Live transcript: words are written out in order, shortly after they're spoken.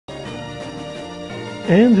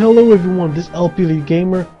And hello everyone, this is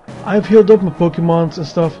LPEliteGamer. I've healed up my Pokemons and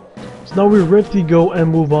stuff, so now we're ready to go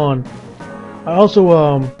and move on. I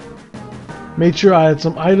also made sure I had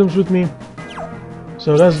some items with me,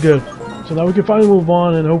 so that's good. So now we can finally move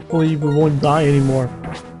on and hopefully we won't die anymore.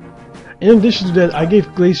 In addition to that, I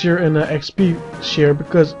gave Glacier an XP share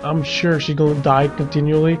because I'm sure she's gonna die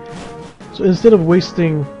continually. So instead of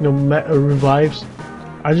wasting, revives,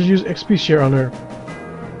 I just use XP share on her.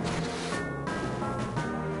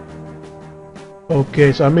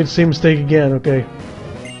 Okay, so I made the same mistake again, okay.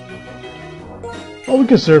 Oh, we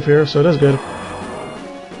can surf here, so that's good.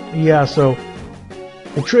 Yeah, so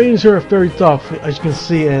the trainings here are very tough, as you can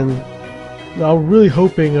see, and I'm really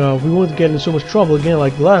hoping we won't get in so much trouble again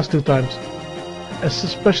like the last two times.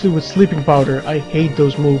 Especially with sleeping powder, I hate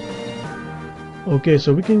those moves. Okay,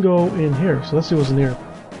 so we can go in here, so let's see what's in here.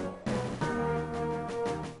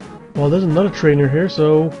 Well, there's another trainer here,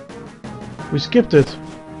 so we skipped it.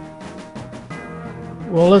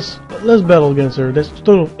 Well, let's battle against her. There's a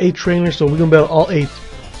total of 8 trainers, so we're gonna battle all 8.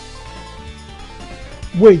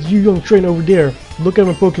 Wait, you young trainer over there, look at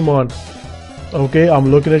my Pokemon. Okay,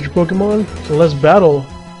 I'm looking at your Pokemon, so let's battle.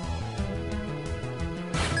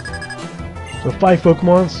 So 5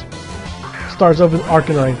 Pokemons. Starts off with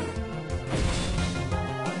Arcanine.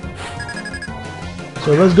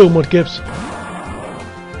 So let's go, Mudkips.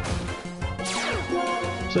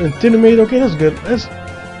 So Intimidate, okay, that's good. It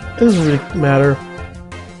doesn't really matter.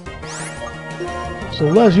 So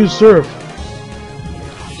let's use Surf.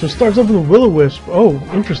 So it starts off with a Will-O-Wisp. Oh,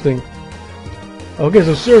 interesting. Okay,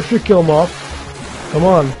 so Surf should kill him off. Come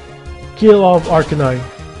on. Kill off Arcanine.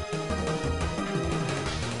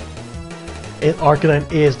 And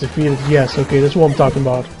Arcanine is defeated. Yes, okay, that's what I'm talking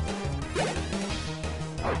about.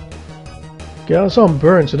 Okay, I saw him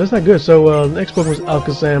burn, so that's not good. So the next Pokemon was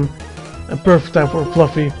Alakazam. And perfect time for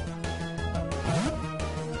Fluffy.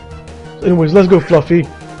 So anyways, let's go Fluffy.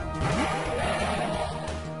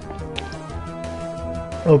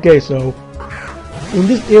 Okay, so in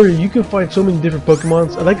this area you can find so many different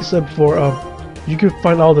Pokemons. And like I said before, you can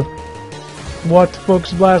find all the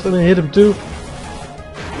Focus Blast and then hit him too.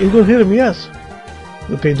 He's gonna hit him, yes.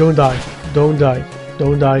 Okay, don't die. Don't die.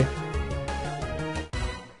 Don't die.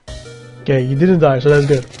 Okay, you didn't die, so that's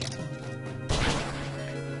good.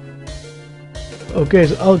 Okay,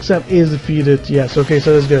 so Alakazam is defeated. Yes, okay,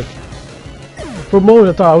 so that's good. For a moment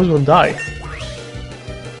I thought I was gonna die.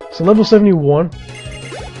 So level 71.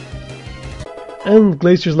 And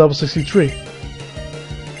Glacier's level 63.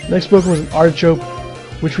 Next Pokemon was an Artichoke,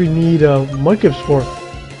 which we need Mudkips for.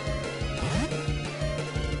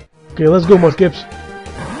 Okay, let's go Mudkips.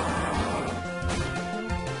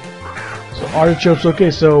 So Artichokes, okay,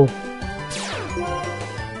 so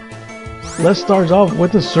let's start off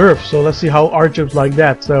with the Surf. So let's see how Artichokes like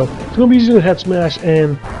that. So it's gonna be using a Head Smash,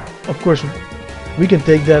 and of course we can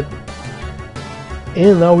take that.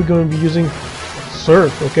 And now we're gonna be using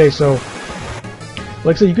Surf. Okay, so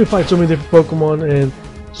like I said, you can find so many different Pokemon and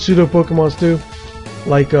pseudo Pokemons too,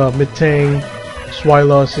 like Metang,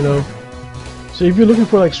 Swilos, So if you're looking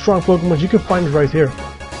for like strong Pokemon, you can find it right here.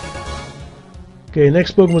 Okay,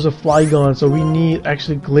 next Pokemon was a Flygon, so we need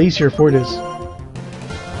actually Glacier for this.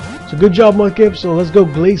 So good job, Mudkip. So let's go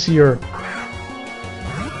Glacier.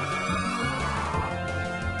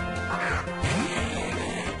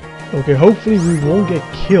 Okay, hopefully we won't get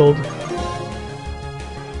killed.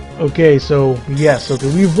 Okay, so yes, okay,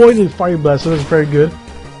 we avoided Fire Blast, so that's very good.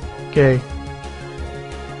 Okay.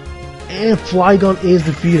 And Flygon is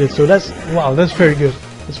defeated, so that's, wow, that's very good.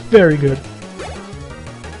 That's very good.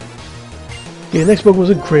 Okay, next Pokemon was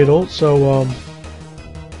a Cradle, so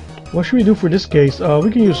what should we do for this case?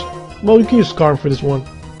 We can use Skarm for this one.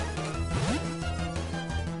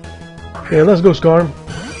 Okay, let's go Skarm.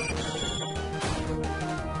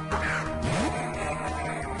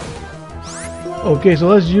 Okay, so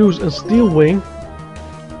let's use a Steel Wing,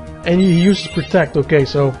 and he uses Protect. Okay,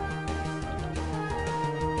 so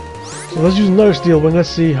let's use another Steel Wing. Let's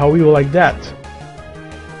see how we will like that.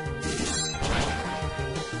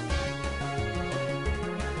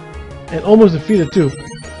 And almost defeated too.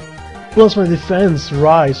 Plus my defense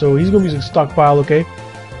rise, so he's gonna use a Stockpile. Okay.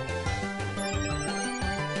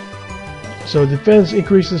 So defense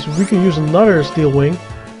increases. We can use another Steel Wing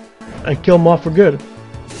and kill him off for good.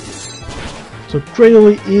 So Cradle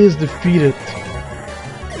is defeated.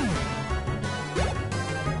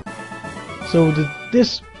 So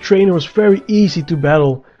this trainer was very easy to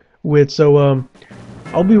battle with. So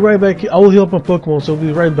I'll be right back. I will heal up my Pokemon. So I'll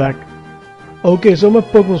be right back. Okay, so my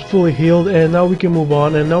Pokemon's fully healed, and now we can move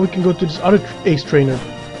on. And now we can go to this other Ace trainer.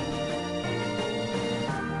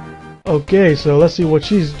 Okay, so let's see what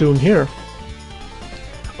she's doing here.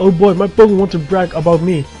 Oh boy, my Pokemon want to brag about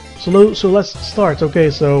me. So let's start. Okay,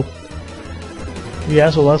 so yeah,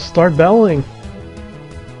 so let's start battling.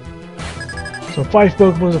 So 5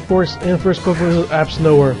 Pokemon of course, and first Pokemon is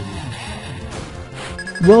Absnower.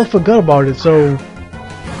 Well, I forgot about it. So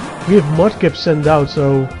we have Mudkip sent out.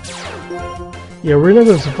 So yeah, we're not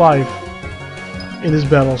gonna survive in this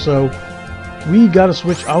battle. So we gotta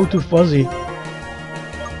switch out to Fuzzy.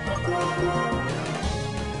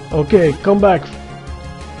 Okay, come back.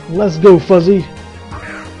 Let's go, Fuzzy.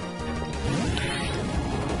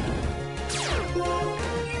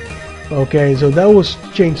 Okay, so that was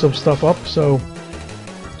change some stuff up. So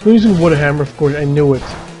we're using Water Hammer, of course. I knew it.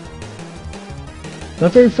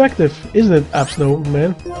 Not very effective, isn't it,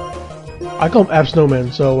 Absnowman? I call him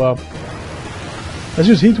Absnowman. So let's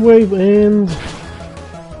use Heat Wave, and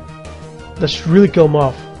let's really kill him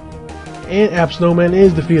off. And Absnowman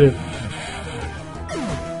is defeated.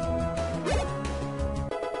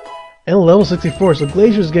 And level 64, so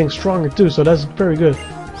Glacier is getting stronger too, so that's very good.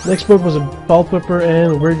 Next Pokemon was a Palpepper,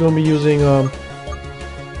 and we're going to be using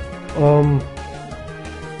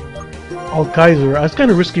Alkaiser. That's kind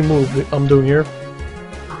of risky move I'm doing here.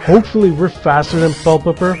 Hopefully we're faster than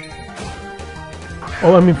Palpepper.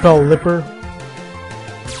 Oh, I mean Palpepper.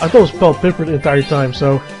 I thought it was Palpepper the entire time,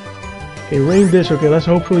 so... Okay, Rain Dish, okay, let's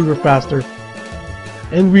hopefully we're faster.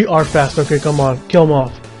 And we are fast, okay, come on, kill him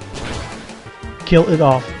off. Kill it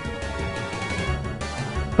off.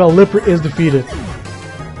 Palpepper is defeated.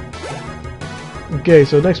 Okay,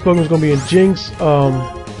 so next Pokemon is going to be a Jinx.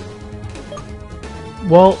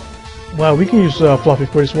 Well, wow, we can use Fluffy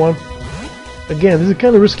for this one. Again, this is a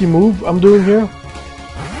kind of risky move I'm doing here.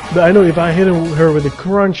 But I know if I hit her with a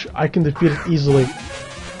Crunch, I can defeat it easily.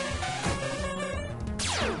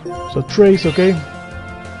 So Trace, okay.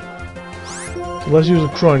 So let's use a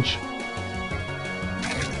Crunch.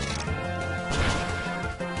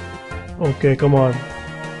 Okay, come on.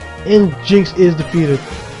 And Jinx is defeated.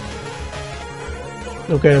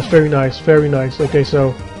 Okay, that's very nice, very nice. Okay,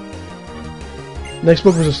 so next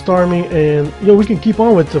Pokemon is a Starmie, and you know we can keep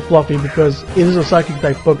on with the Fluffy because it is a Psychic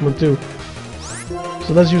type Pokemon too.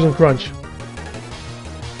 So let's use a Crunch.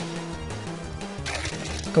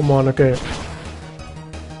 Come on, okay.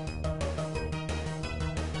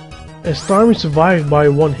 And Starmie survived by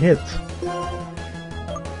 1 hit.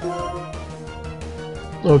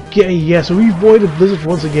 Okay, yeah, so we avoided Blizzard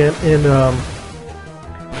once again, and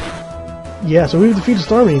yeah, so we've defeated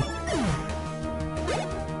Starmie.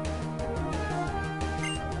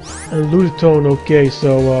 And Luditone, okay,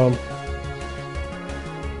 so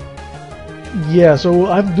yeah, so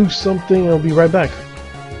I have to do something, I'll be right back.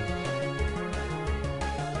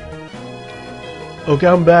 Okay,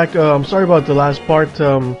 I'm back. I'm sorry about the last part.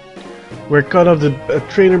 We're cut off the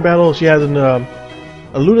trainer battle. She had a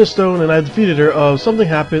Lunastone, and I defeated her. Something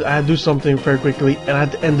happened. I had to do something very quickly, and I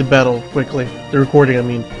had to end the battle quickly. The recording, I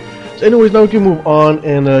mean. So anyways, now we can move on,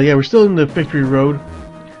 and yeah, we're still in the Victory Road.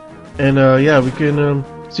 And yeah, we can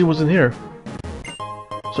see what's in here.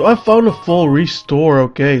 So I found a full restore,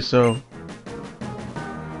 okay, so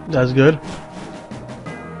that's good.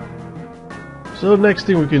 So the next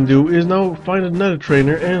thing we can do is now find another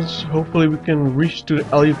trainer, and hopefully we can reach to the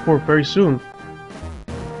Elite Four very soon.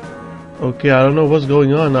 Okay, I don't know what's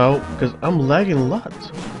going on now, because I'm lagging a lot.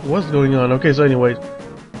 What's going on? Okay, so anyways.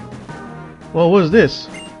 Well, what is this?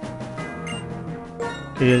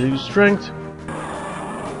 Okay, use Strength.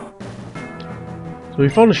 So we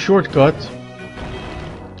found a shortcut.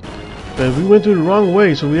 But we went through the wrong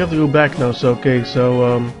way, so we have to go back now. So okay,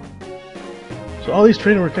 so so all these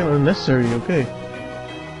trainers were kind of unnecessary. Okay.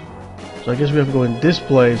 So I guess we have to go in this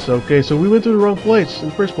place. Okay, so we went through the wrong place in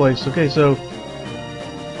the first place. Okay, so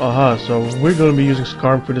so we're going to be using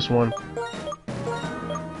Scarm for this one.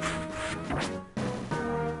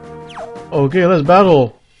 Okay, let's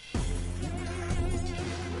battle.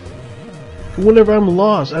 Whenever I'm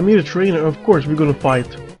lost, I meet a trainer. Of course, we're going to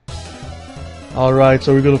fight. Alright,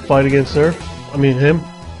 so we're going to fight against her. I mean him.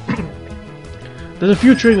 There's a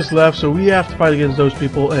few trainers left, so we have to fight against those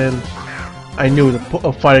people, and I knew the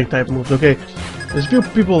fighting type moves. Okay, there's a few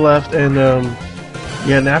people left, and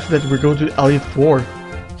yeah, and after that we're going to the Elite Four.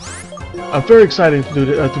 I'm very excited to do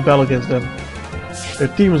to battle against them. Their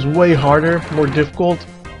team is way harder, more difficult.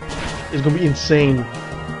 It's gonna be insane.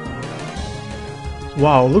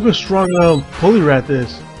 Wow, look how strong Poliwrath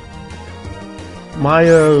is. My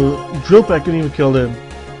Drill Pack couldn't even kill them.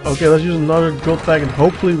 Okay, let's use another Drill Pack and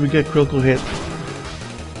hopefully we get critical hit.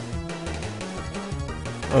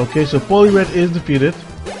 Okay, so Poliwrath is defeated.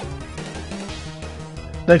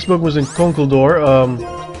 Next book was in Conkeldurr.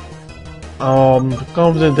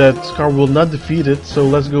 confident that Scar will not defeat it, so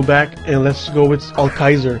let's go back and let's go with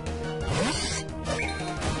Alkaiser.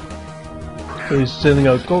 So he's sending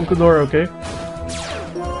out Conqueror, okay.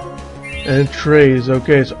 And Trace,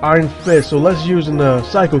 okay, so Iron Fist, so let's use a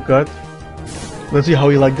Psycho Cut. Let's see how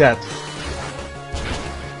he like that.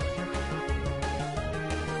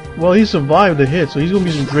 Well, he survived the hit, so he's gonna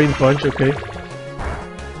be using Drain Punch, okay.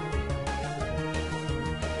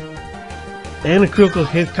 And a critical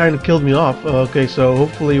hit kind of killed me off. Okay, so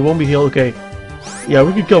hopefully he won't be healed. Okay, yeah,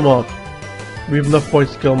 we can kill him off. We have enough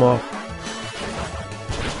points to kill him off.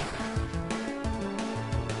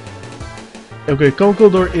 Okay,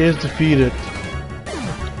 Conqueror is defeated.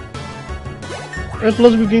 And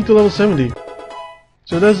plus we gained to level 70.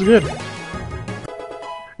 So that's good.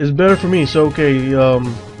 It's better for me. So okay,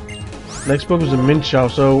 next Pokemon is a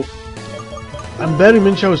Minchao. So I'm betting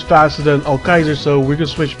Minchao is faster than Alkaiser, so we're gonna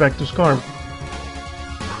switch back to Skarm.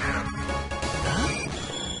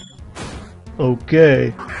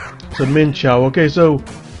 Okay, so Minchao. Okay, so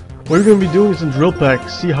what we're gonna be doing is in Drill Pack,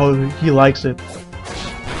 see how he likes it.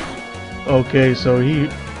 Okay, so he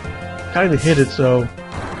kind of hit it, so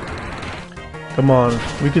come on,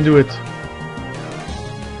 we can do it.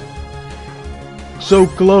 So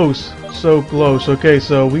close, so close. Okay,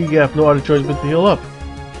 so we have no other choice but to heal up.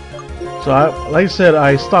 So like I said,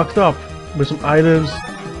 I stocked up with some items,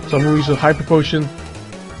 so I'm gonna use a Hyper Potion.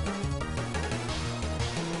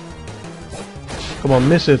 Come on,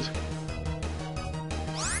 miss it.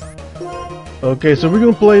 Okay, so we're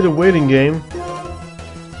gonna play the waiting game.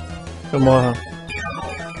 Come on.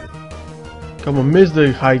 Come on, miss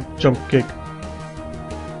the high jump kick.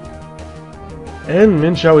 And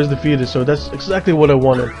Minchao is defeated, so that's exactly what I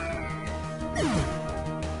wanted.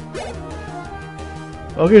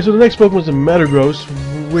 Okay, so the next Pokemon is a Metagross,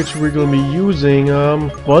 which we're gonna be using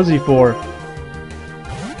Fuzzy for.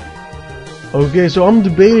 Okay, so I'm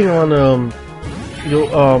debating on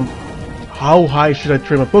how high should I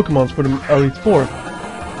train my Pokemons for the Elite Four?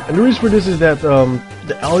 And the reason for this is that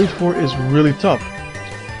the Elite Four is really tough.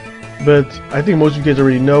 But I think most of you guys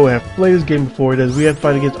already know, have played this game before, that we have to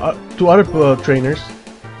fight against two other trainers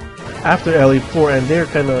after Elite Four, and they're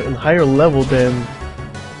kind of in higher level than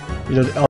the